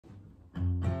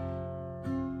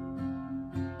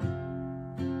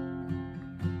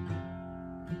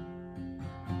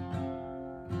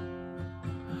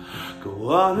Go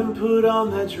on and put on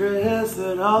that dress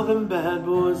that all them bad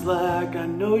boys like. I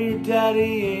know your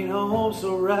daddy ain't home,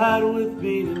 so ride with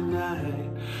me tonight.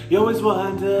 You always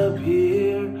wind up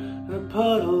here in a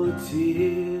puddle of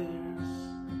tears.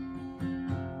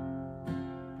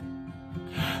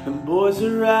 Them boys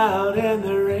are out and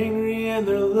they're angry and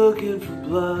they're looking for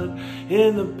blood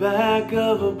in the back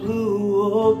of a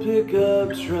blue old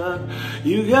pickup truck.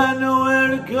 You got nowhere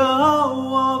to go,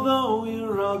 although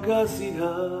you're all gussied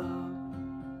up.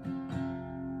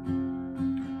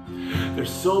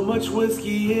 There's so much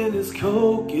whiskey in his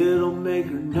coke, it'll make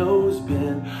her nose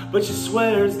bend. But she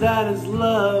swears that his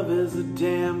love is a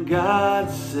damn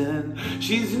godsend.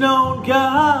 She's known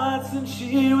God since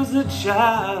she was a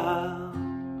child.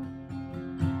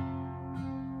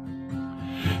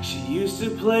 She used to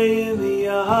play in the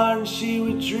yard and she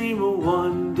would dream of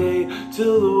one day,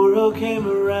 till the world came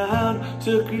around,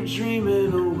 took her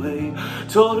dreaming away,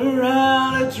 told her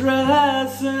how to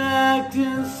dress and act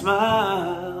and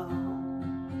smile.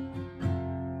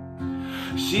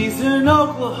 She's in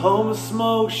Oklahoma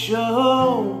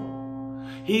Smokeshow,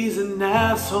 he's an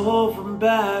asshole from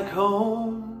back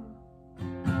home.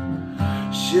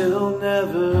 She'll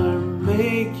never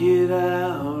make it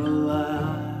out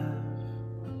alive.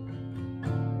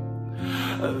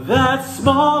 That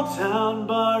small town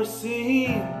bar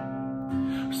scene,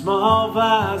 where small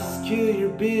vices kill your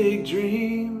big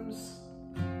dreams.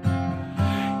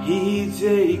 He'd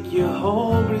take you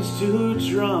home, but he's too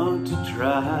drunk to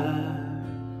drive.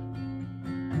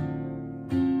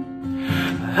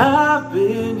 I've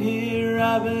been here,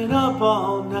 I've been up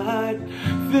all night,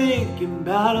 thinking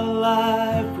about a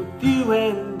life with you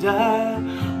and I.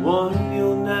 One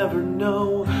you'll never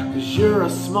know, 'cause you're a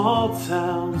small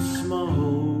town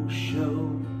smoke show.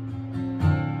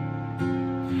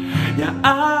 Yeah,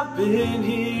 I've been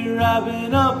here, I've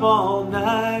been up all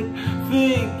night,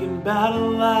 thinking about a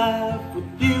life with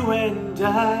you and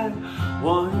I.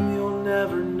 One you'll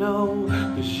never know,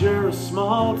 'cause you're a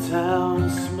small town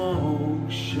smoke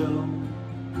show.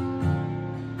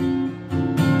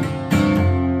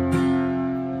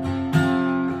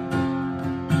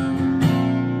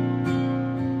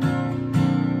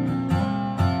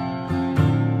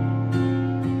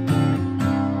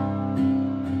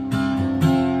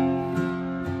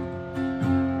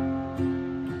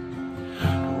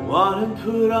 Go on and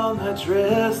put on that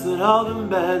dress that all them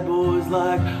bad boys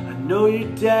like. I know your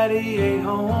daddy ain't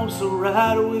home, so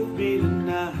ride with me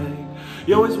tonight.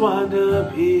 You always wind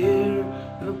up here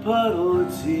in a puddle of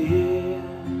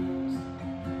tears.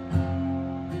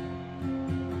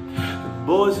 The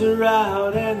boys are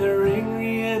out and they're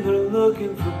angry and they're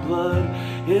looking for blood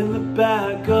in the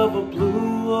back of a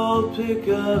blue old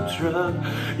pickup truck.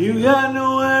 You got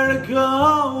nowhere to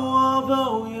go,